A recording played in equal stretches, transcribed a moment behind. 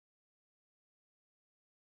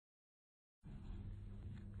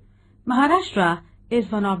Maharashtra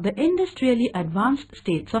is one of the industrially advanced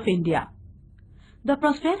states of India. The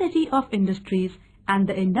prosperity of industries and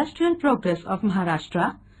the industrial progress of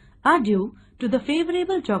Maharashtra are due to the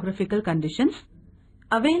favorable geographical conditions,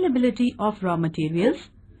 availability of raw materials,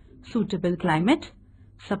 suitable climate,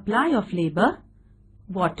 supply of labor,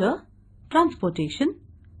 water, transportation,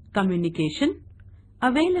 communication,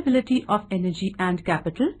 availability of energy and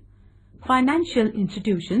capital, financial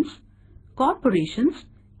institutions, corporations,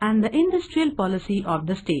 and the industrial policy of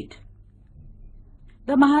the state.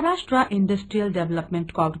 The Maharashtra Industrial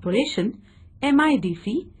Development Corporation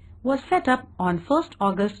 (MIDC) was set up on 1st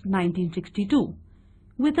August 1962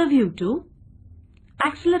 with a view to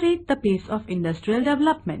accelerate the pace of industrial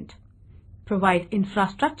development, provide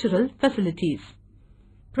infrastructural facilities,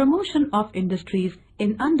 promotion of industries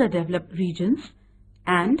in underdeveloped regions,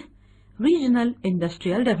 and regional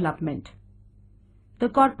industrial development. The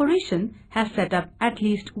corporation has set up at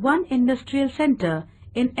least one industrial center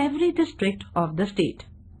in every district of the state.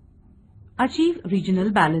 Achieve regional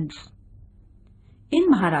balance. In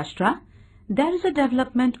Maharashtra, there is a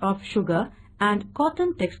development of sugar and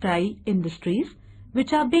cotton textile industries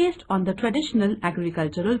which are based on the traditional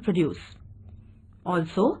agricultural produce.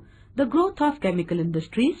 Also, the growth of chemical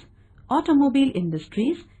industries, automobile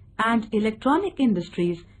industries, and electronic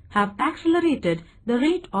industries have accelerated the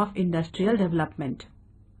rate of industrial development.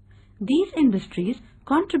 These industries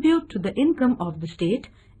contribute to the income of the state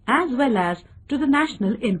as well as to the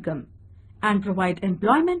national income and provide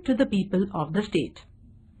employment to the people of the state.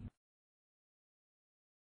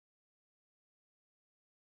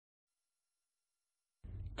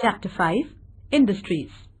 Chapter 5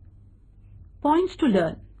 Industries. Points to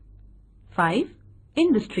learn. 5.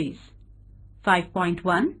 Industries.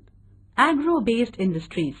 5.1 Agro-based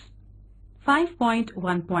industries.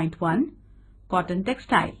 5.1.1 Cotton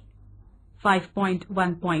textile.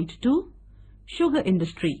 5.1.2 Sugar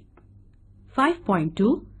industry.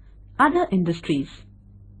 5.2 Other industries.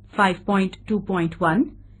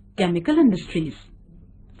 5.2.1 Chemical industries.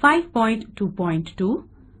 5.2.2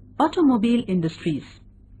 Automobile industries.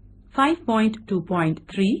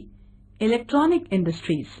 5.2.3 Electronic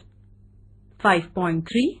industries.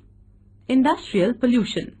 5.3 Industrial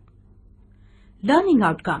pollution. Learning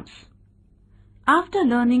outcomes. After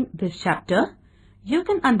learning this chapter, you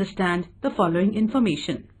can understand the following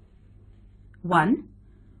information. 1.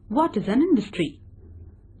 What is an industry?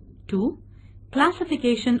 2.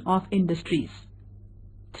 Classification of industries.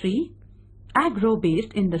 3.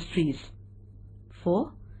 Agro-based industries.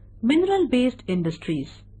 4. Mineral-based industries.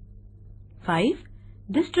 5.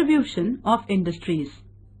 Distribution of industries.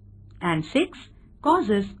 And 6.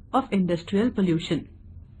 Causes of industrial pollution.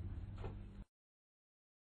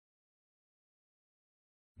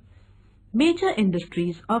 Major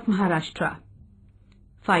industries of Maharashtra.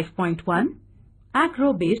 5.1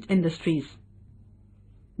 Agro-based industries.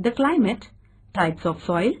 The climate, types of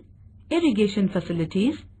soil, irrigation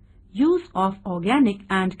facilities, use of organic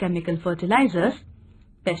and chemical fertilizers,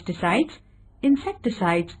 pesticides,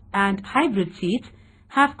 insecticides, and hybrid seeds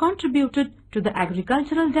have contributed to the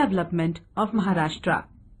agricultural development of Maharashtra.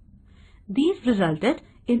 These resulted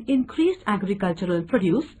in increased agricultural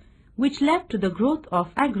produce, which led to the growth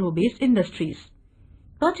of agro-based industries,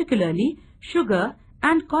 particularly sugar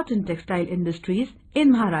and cotton textile industries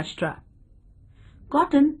in Maharashtra.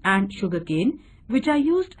 Cotton and sugarcane, which are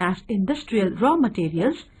used as industrial raw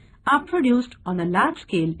materials, are produced on a large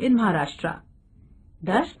scale in Maharashtra.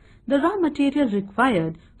 Thus, the raw material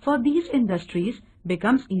required for these industries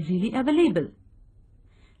becomes easily available.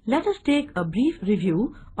 Let us take a brief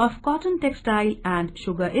review of cotton textile and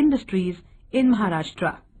sugar industries in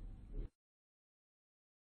Maharashtra.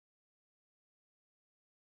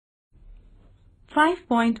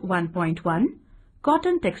 (5.1.1)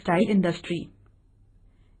 Cotton textile industry.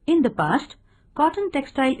 In the past, cotton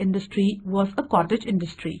textile industry was a cottage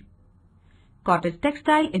industry. Cottage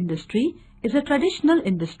textile industry is a traditional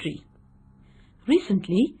industry.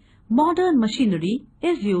 Recently, modern machinery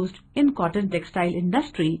is used in cotton textile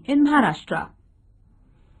industry in Maharashtra.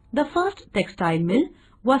 The first textile mill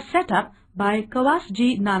was set up by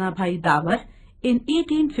Kawasji Nanabhai Davar in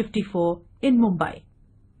 1854 in Mumbai.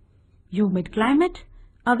 Humid climate,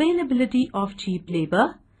 availability of cheap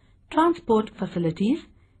labor, transport facilities,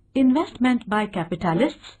 investment by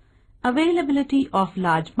capitalists, availability of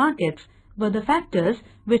large markets were the factors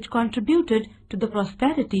which contributed to the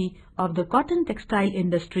prosperity of the cotton textile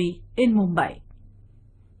industry in Mumbai.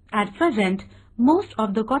 At present, most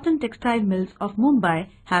of the cotton textile mills of Mumbai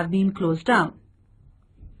have been closed down.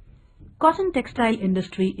 Cotton textile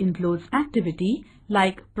industry includes activity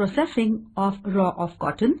like processing of raw of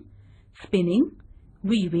cotton, spinning,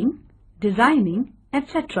 weaving, designing,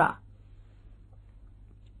 etc.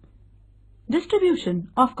 Distribution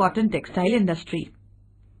of cotton textile industry.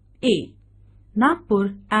 A.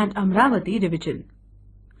 Nagpur and Amravati division.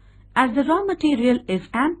 As the raw material is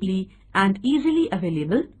amply and easily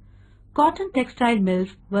available, cotton textile mills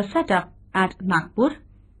were set up at Nagpur,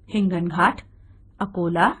 Hinganghat,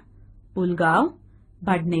 Akola, Pulgaon,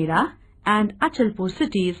 Badnera and Achalpur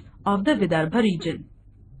cities of the Vidarbha region.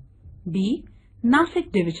 B.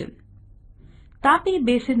 Nasik division. Tapi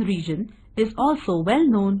Basin region is also well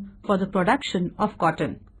known for the production of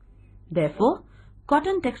cotton. Therefore,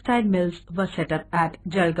 cotton textile mills were set up at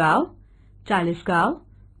Jalgaon, Chalisgaon,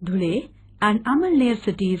 Dhule and Amalner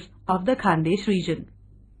cities of the Khandesh region.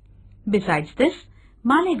 Besides this,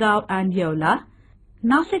 Malegaon and Yeola,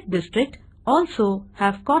 Nasik district also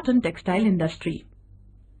have cotton textile industry.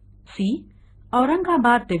 C.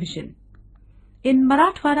 Aurangabad division. In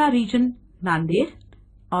Marathwada region, Nanded,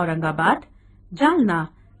 Aurangabad, Jalna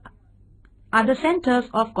are the centers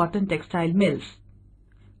of cotton textile mills.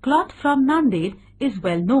 Cloth from Nanded is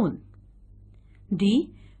well known.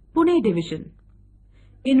 D. Pune division.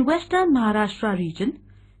 In western Maharashtra region,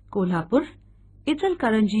 Kolhapur,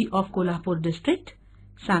 Ichalkaranji of Kolhapur district,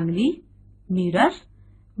 Sangli, Miras,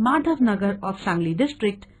 Madhavnagar of Sangli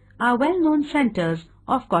district are well-known centers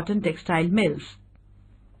of cotton textile mills.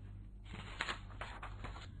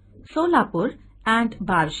 Solapur and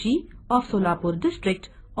Barshi of Solapur district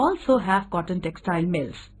also have cotton textile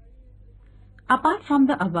mills. Apart from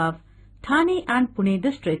the above, Thane and Pune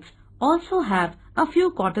districts also have a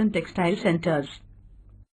few cotton textile centers.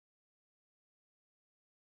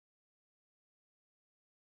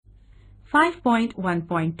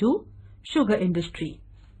 (5.1.2) Sugar industry.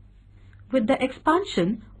 With the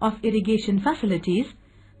expansion of irrigation facilities,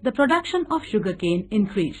 the production of sugarcane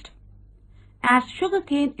increased. As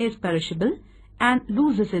sugarcane is perishable and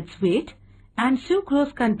loses its weight and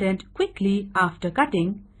sucrose content quickly after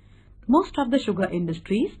cutting, most of the sugar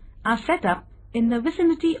industries are set up in the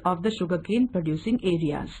vicinity of the sugarcane producing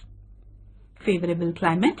areas. Favorable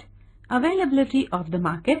climate, availability of the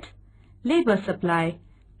market, labor supply,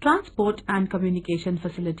 transport and communication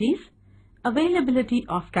facilities, availability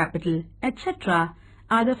of capital, etc.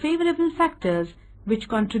 are the favorable factors which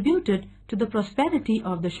contributed to the prosperity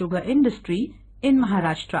of the sugar industry in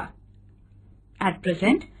Maharashtra. At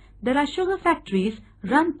present, there are sugar factories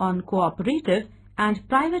run on cooperative and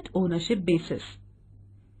private ownership basis.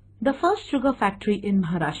 The first sugar factory in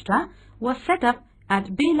Maharashtra was set up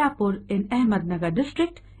at Belapur in Ahmednagar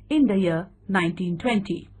district in the year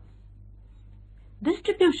 1920.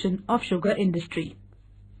 Distribution of sugar industry.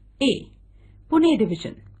 A. Pune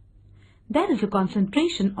division. There is a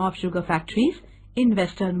concentration of sugar factories in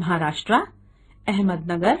western Maharashtra.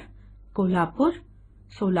 Ahmednagar, Kolhapur,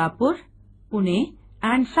 Solapur, Pune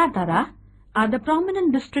and Satara are the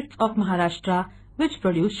prominent districts of Maharashtra which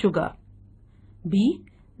produce sugar. B.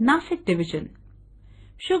 Nasik division.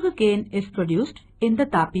 Sugarcane is produced in the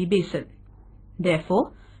Tapi Basin.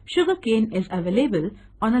 Therefore, sugarcane is available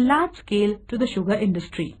on a large scale to the sugar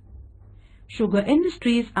industry. Sugar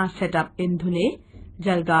industries are set up in Dhule,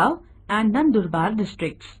 Jalgaon and Nandurbar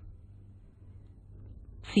districts.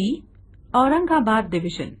 C. Aurangabad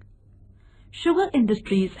division. Sugar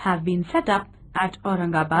industries have been set up at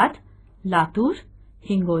Aurangabad, Latur,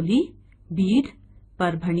 Hingoli, Beed,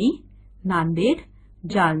 Parbhani, Nanded,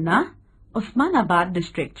 Jalna, Osmanabad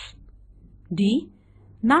districts. D.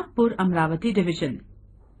 Nagpur Amravati division.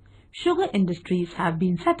 Sugar industries have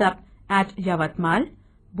been set up at Yavatmal,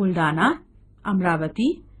 Buldana,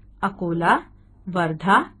 Amravati, Akola,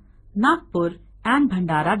 Wardha, Nagpur and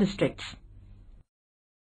Bhandara districts.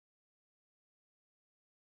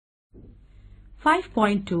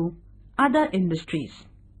 5.2 Other industries.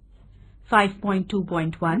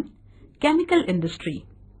 5.2.1 Chemical industry.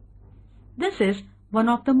 This is one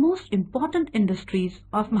of the most important industries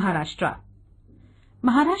of Maharashtra.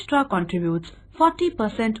 Maharashtra contributes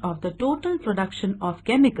 40% of the total production of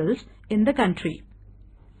chemicals in the country.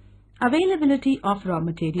 Availability of raw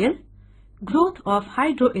material, growth of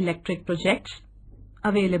hydroelectric projects,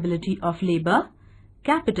 availability of labor,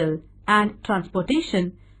 capital and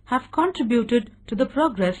transportation have contributed to the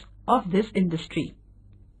progress of this industry.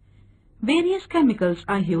 Various chemicals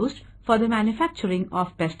are used for the manufacturing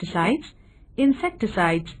of pesticides,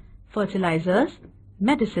 insecticides, fertilizers,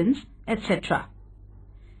 medicines, etc.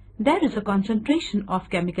 There is a concentration of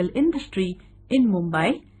chemical industry in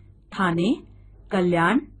Mumbai, Thane,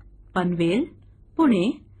 Kalyan, Panvel,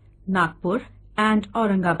 Pune, Nagpur and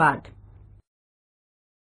Aurangabad.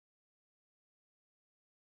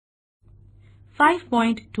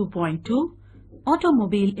 5.2.2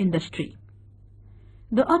 Automobile industry.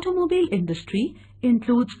 The automobile industry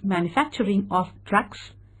includes manufacturing of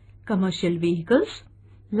trucks, commercial vehicles,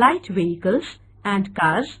 light vehicles and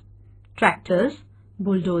cars, tractors,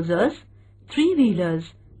 bulldozers,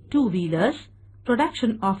 three-wheelers, two-wheelers,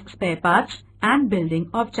 production of spare parts and building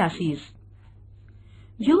of chassis.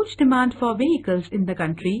 Huge demand for vehicles in the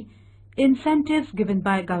country, incentives given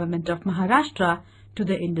by Government of Maharashtra to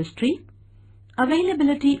the industry,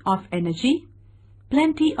 availability of energy,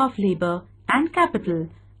 plenty of labor and capital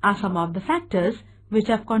are some of the factors which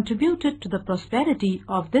have contributed to the prosperity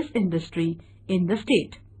of this industry in the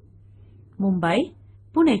state. Mumbai,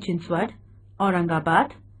 Pune-Chinswad,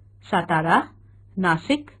 Aurangabad, Satara,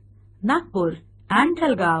 Nasik, Nagpur and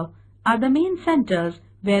Jalgaon are the main centers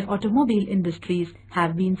where automobile industries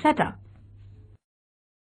have been set up.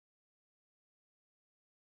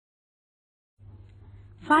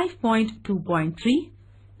 (5.2.3)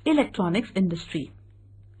 Electronics industry.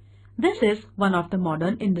 This is one of the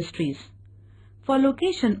modern industries. For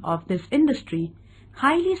location of this industry,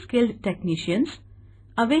 highly skilled technicians,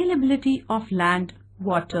 availability of land,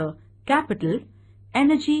 water, capital,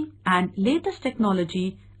 energy and latest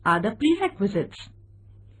technology are the prerequisites.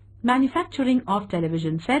 Manufacturing of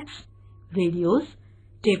television sets, radios,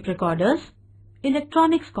 tape recorders,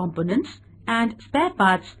 electronics components and spare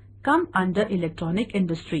parts come under electronic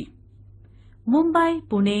industry. Mumbai,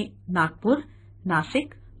 Pune, Nagpur,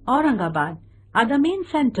 Nasik, Aurangabad are the main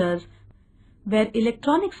centers where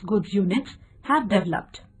electronics goods units have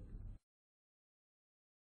developed.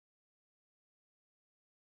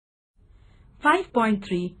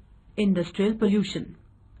 (5.3) Industrial pollution.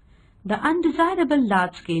 The undesirable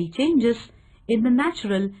large-scale changes in the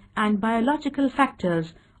natural and biological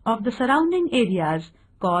factors of the surrounding areas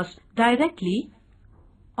caused directly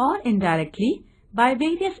or indirectly by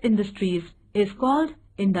various industries is called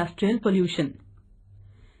industrial pollution.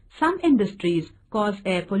 Some industries cause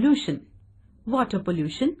air pollution, water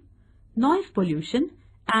pollution, noise pollution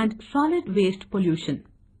and solid waste pollution.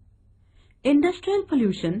 Industrial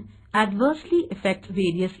pollution adversely affects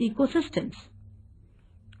various ecosystems.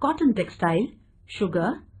 Cotton textile,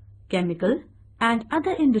 sugar, chemical and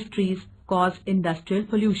other industries cause industrial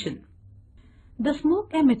pollution. The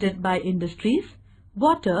smoke emitted by industries,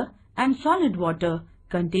 water and solid water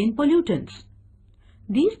contain pollutants.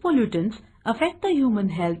 These pollutants affect the human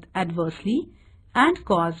health adversely and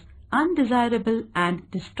cause undesirable and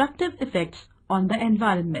destructive effects on the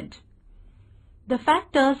environment. The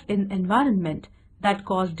factors in environment that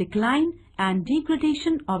cause decline and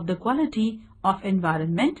degradation of the quality of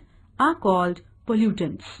environment are called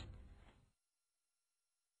pollutants.